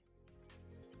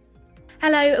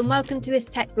Hello and welcome to this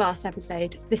Tech Blast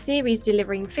episode, the series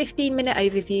delivering 15-minute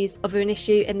overviews of an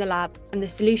issue in the lab and the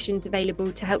solutions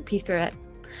available to help you through it.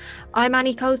 I'm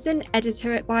Annie Colson,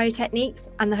 editor at Biotechniques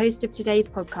and the host of today's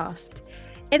podcast.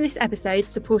 In this episode,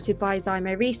 supported by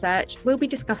Zymo Research, we'll be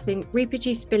discussing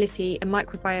reproducibility in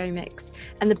microbiomics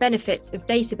and the benefits of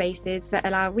databases that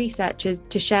allow researchers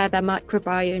to share their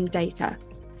microbiome data.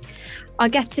 Our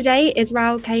guest today is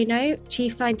Raul Cano,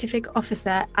 Chief Scientific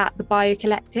Officer at the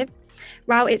BioCollective.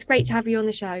 Raul, it's great to have you on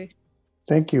the show.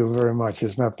 Thank you very much.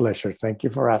 It's my pleasure. Thank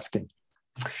you for asking.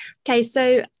 Okay,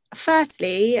 so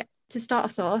firstly, to start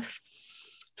us off,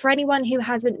 for anyone who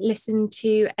hasn't listened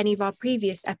to any of our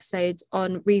previous episodes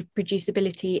on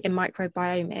reproducibility in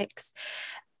microbiomics,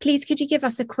 please could you give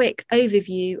us a quick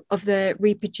overview of the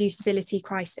reproducibility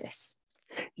crisis?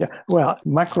 Yeah, well,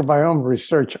 microbiome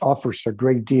research offers a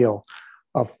great deal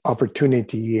of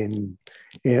opportunity in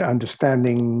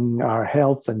understanding our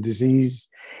health and disease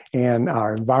and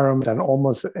our environment and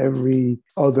almost every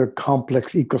other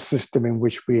complex ecosystem in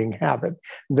which we inhabit.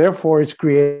 Therefore, it's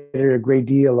created a great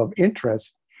deal of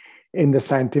interest in the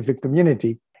scientific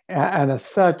community. And as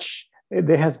such,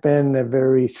 there has been a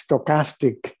very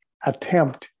stochastic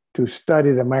attempt to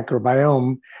study the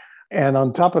microbiome. And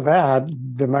on top of that,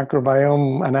 the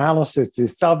microbiome analysis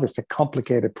itself is a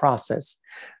complicated process.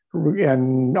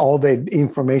 And all the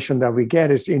information that we get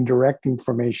is indirect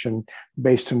information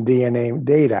based on DNA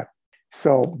data.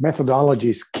 So methodology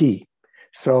is key.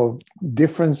 So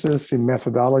differences in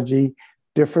methodology,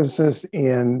 differences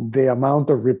in the amount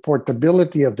of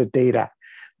reportability of the data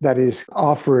that is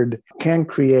offered can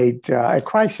create a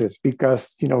crisis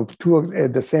because,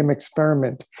 the same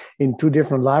experiment in two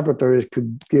different laboratories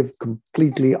could give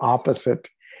completely opposite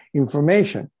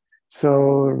information. So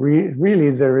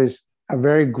really there is a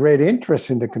very great interest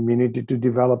in the community to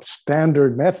develop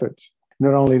standard methods.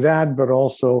 Not only that, but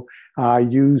also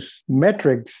use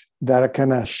metrics that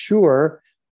can assure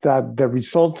that the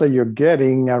results that you're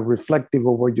getting are reflective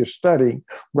of what you're studying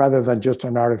rather than just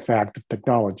an artifact of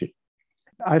technology.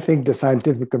 I think the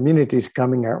scientific community is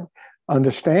coming to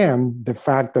understand the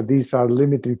fact that these are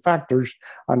limiting factors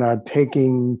and are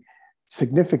taking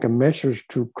significant measures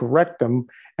to correct them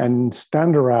and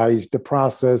standardize the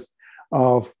process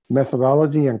of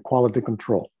methodology and quality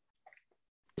control.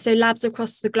 So labs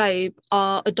across the globe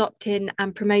are adopting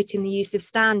and promoting the use of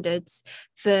standards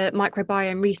for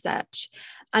microbiome research.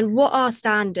 And what are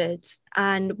standards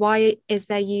and why is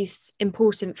their use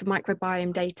important for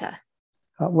microbiome data?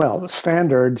 Well,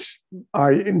 standards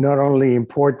are not only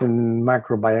important in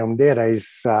microbiome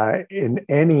data, in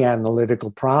any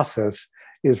analytical process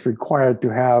is required to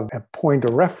have a point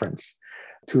of reference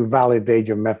to validate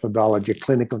your methodology.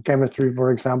 Clinical chemistry,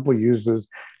 for example, uses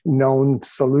known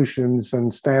solutions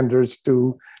and standards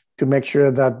to make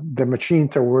sure that the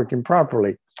machines are working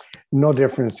properly. No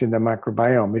difference in the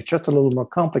microbiome. It's just a little more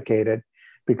complicated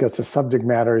because the subject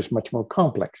matter is much more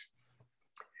complex.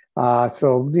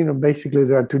 Basically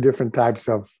there are two different types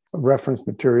of reference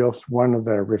materials. One of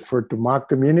them are referred to mock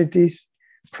communities.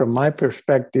 From my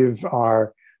perspective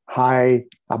are high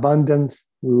abundance,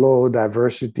 low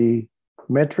diversity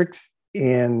metrics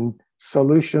in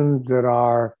solutions that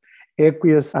are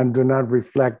aqueous and do not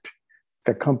reflect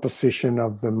the composition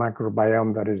of the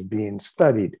microbiome that is being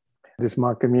studied. These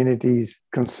mock communities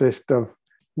consist of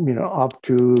up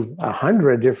to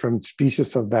 100 different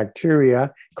species of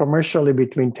bacteria, commercially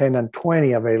between 10 and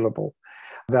 20 available,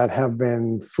 that have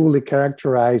been fully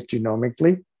characterized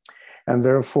genomically. And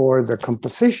therefore, the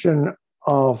composition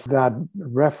of that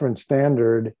reference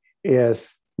standard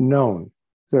is known.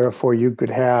 Therefore, you could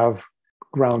have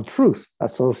ground truth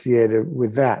associated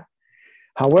with that.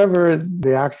 However,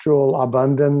 the actual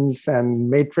abundance and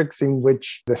matrix in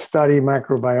which the study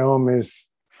microbiome is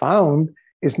found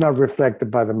is not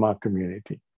reflected by the mock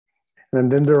community.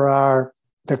 And then there are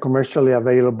the commercially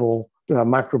available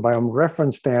microbiome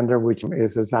reference standard, which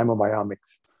is a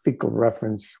Zymobiomics fecal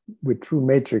reference with true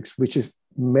matrix, which is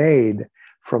made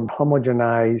from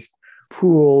homogenized,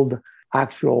 pooled,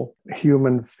 actual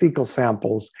human fecal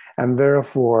samples. And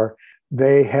therefore,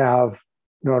 they have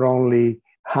not only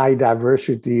high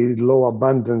diversity, low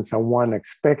abundance, and one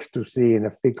expects to see in a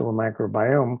fecal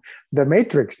microbiome, the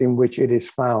matrix in which it is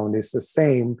found is the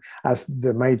same as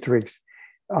the matrix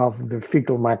of the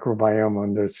fecal microbiome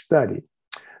under study.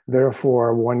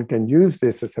 Therefore, one can use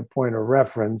this as a point of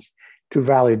reference to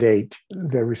validate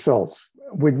the results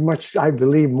with much, I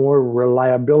believe, more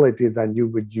reliability than you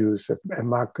would use a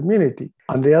mock community.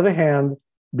 On the other hand,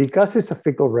 because it's a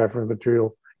fecal reference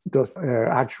material, the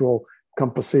actual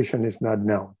composition is not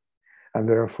known. And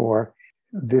therefore,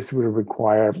 this will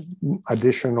require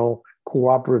additional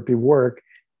cooperative work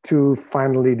to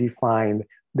finally define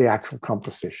the actual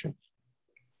composition.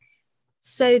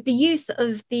 So the use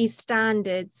of these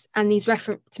standards and these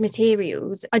reference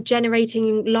materials are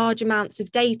generating large amounts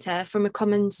of data from a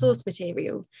common source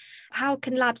material. How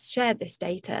can labs share this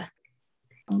data?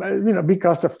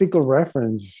 Because the fecal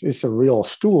reference is a real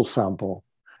stool sample,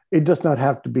 it does not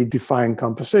have to be defined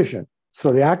composition.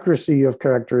 So the accuracy of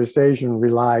characterization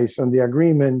relies on the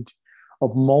agreement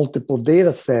of multiple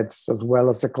data sets, as well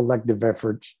as the collective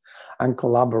efforts and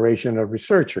collaboration of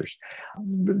researchers.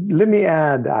 Let me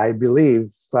add, I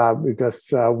believe,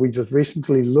 because we just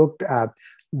recently looked at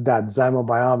that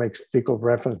Zymobiomix fecal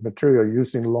reference material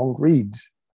using long reads,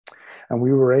 and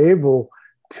we were able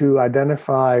to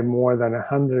identify more than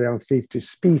 150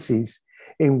 species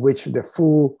in which the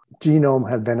full genome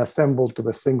had been assembled to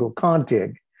a single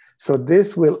contig. So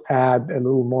this will add a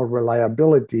little more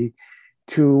reliability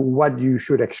to what you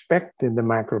should expect in the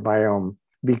microbiome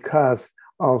because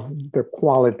of the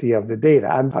quality of the data.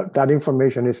 And that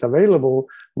information is available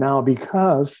now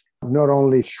because not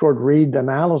only short read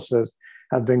analysis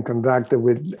has been conducted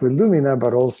with Illumina,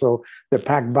 but also the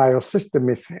PacBio system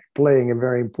is playing a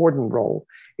very important role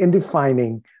in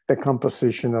defining the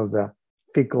composition of the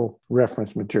fecal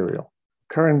reference material.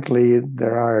 Currently,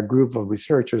 there are a group of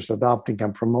researchers adopting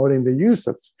and promoting the use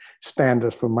of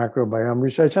standards for microbiome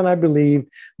research, and I believe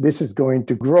this is going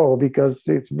to grow because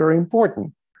it's very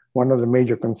important. One of the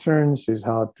major concerns is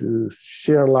how to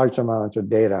share large amounts of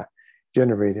data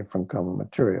generated from common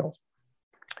materials.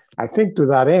 I think to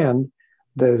that end,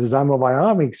 the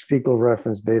Zymobiomix fecal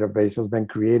reference database has been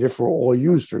created for all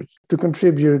users to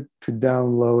contribute to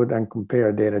download and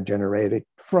compare data generated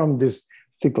from this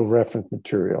fecal reference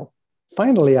material.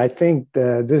 Finally, I think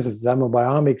this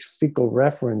Zymobiomix fecal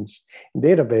reference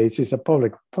database is a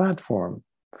public platform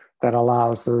that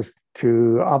allows us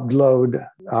to upload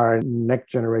our next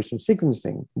generation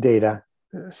sequencing data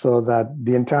so that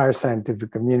the entire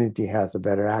scientific community has a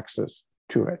better access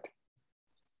to it.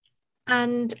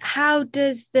 And how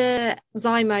does the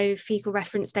Zymo fecal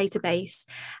reference database,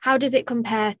 how does it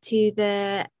compare to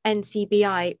the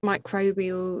NCBI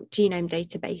microbial genome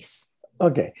database?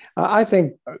 Okay, I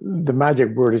think the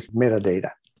magic word is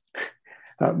metadata.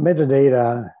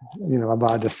 Metadata,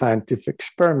 about the scientific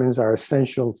experiments are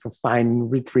essential for finding,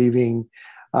 retrieving,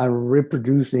 and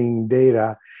reproducing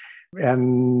data.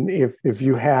 And if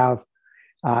you have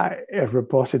a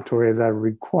repository that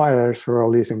requires or at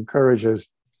least encourages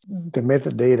the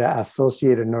metadata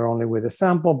associated not only with the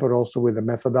sample, but also with the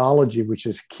methodology, which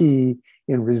is key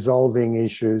in resolving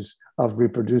issues of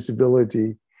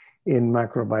reproducibility in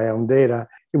microbiome data,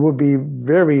 it would be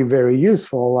very, very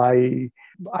useful. I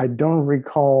don't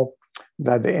recall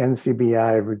that the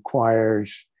NCBI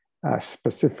requires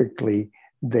specifically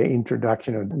the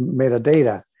introduction of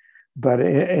metadata. But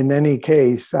in any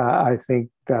case, I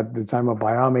think that the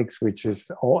Zymobiomix, which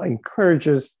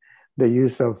encourages the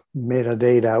use of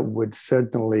metadata, would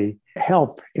certainly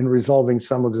help in resolving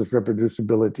some of those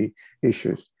reproducibility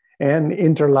issues and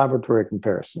interlaboratory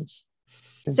comparisons.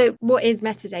 So what is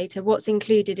metadata? What's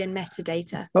included in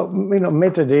metadata? Well,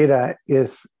 metadata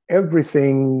is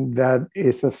everything that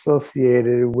is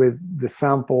associated with the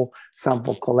sample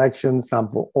collection,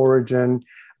 sample origin,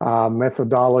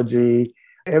 methodology,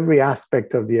 every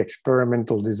aspect of the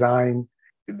experimental design.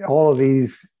 All of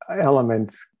these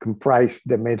elements comprise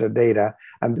the metadata,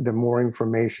 and the more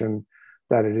information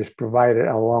that it is provided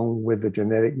along with the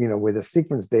genetic, with the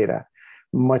sequence data,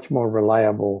 much more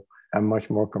reliable and much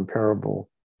more comparable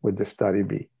with the study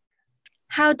B.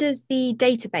 How does the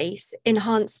database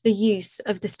enhance the use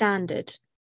of the standard?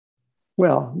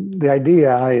 Well, the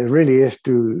idea really is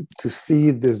to see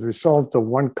the results of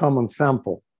one common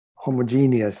sample,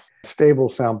 homogeneous, stable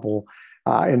sample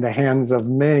in the hands of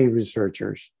many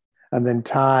researchers, and then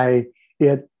tie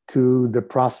it to the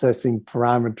processing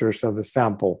parameters of the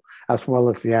sample, as well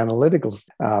as the analytical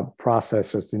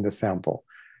processes in the sample.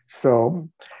 So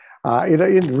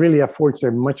it really affords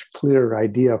a much clearer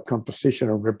idea of composition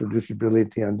and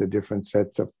reproducibility under different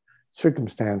sets of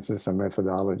circumstances and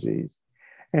methodologies.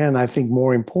 And I think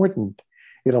more important,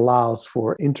 it allows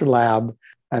for interlab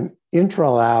and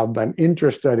intralab and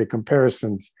intra-study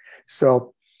comparisons.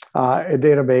 So a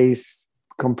database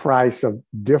comprised of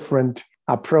different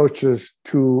approaches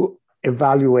to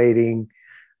evaluating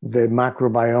the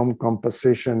microbiome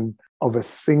composition of a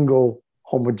single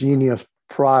homogeneous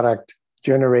product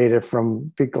generated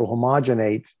from fecal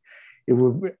homogenates, it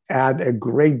would add a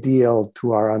great deal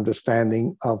to our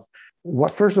understanding of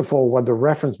first of all, what the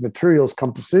reference materials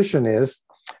composition is,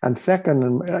 and second,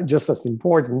 and just as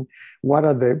important, what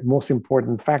are the most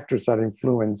important factors that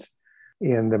influence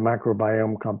in the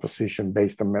microbiome composition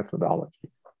based on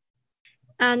methodology.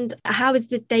 And how is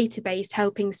the database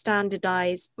helping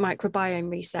standardize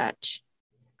microbiome research?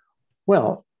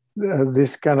 Well,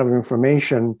 this kind of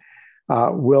information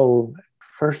will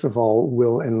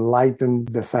enlighten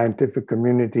the scientific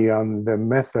community on the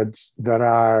methods that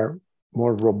are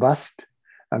more robust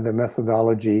and the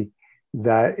methodology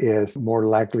that is more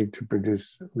likely to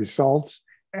produce results,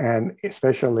 and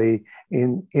especially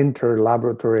in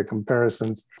inter-laboratory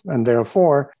comparisons. And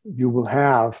therefore, you will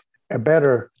have a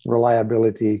better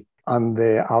reliability on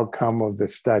the outcome of the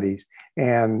studies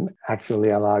and actually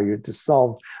allow you to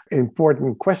solve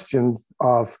important questions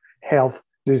of health,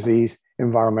 disease,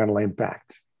 environmental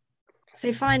impacts.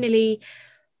 So finally,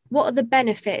 what are the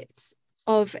benefits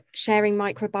of sharing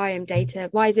microbiome data?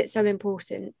 Why is it so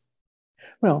important?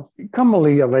 Well,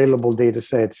 commonly available data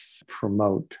sets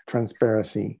promote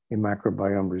transparency in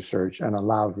microbiome research and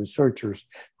allow researchers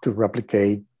to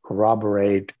replicate,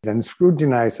 corroborate, and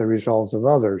scrutinize the results of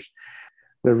others.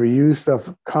 The reuse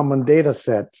of common data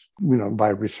sets, by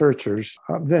researchers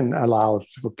then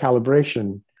allows for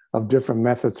calibration of different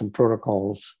methods and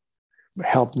protocols,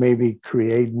 help maybe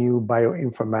create new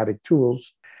bioinformatic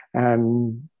tools,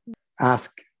 and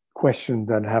ask questions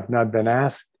that have not been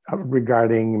asked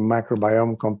regarding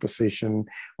microbiome composition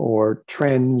or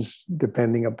trends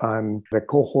depending upon the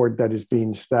cohort that is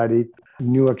being studied,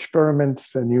 new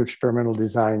experiments and new experimental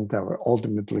design that will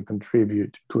ultimately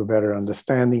contribute to a better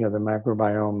understanding of the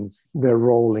microbiomes, their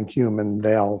role in human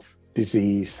health,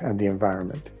 disease, and the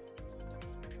environment.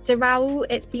 So Raul,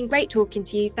 it's been great talking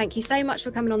to you. Thank you so much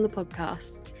for coming on the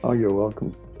podcast. Oh, you're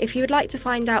welcome. If you would like to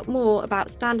find out more about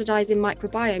standardizing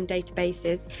microbiome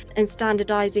databases and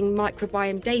standardizing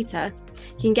microbiome data,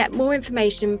 you can get more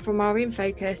information from our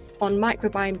InFocus on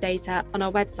microbiome data on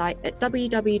our website at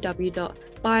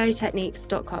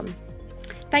www.biotechniques.com.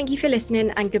 Thank you for listening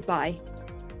and goodbye.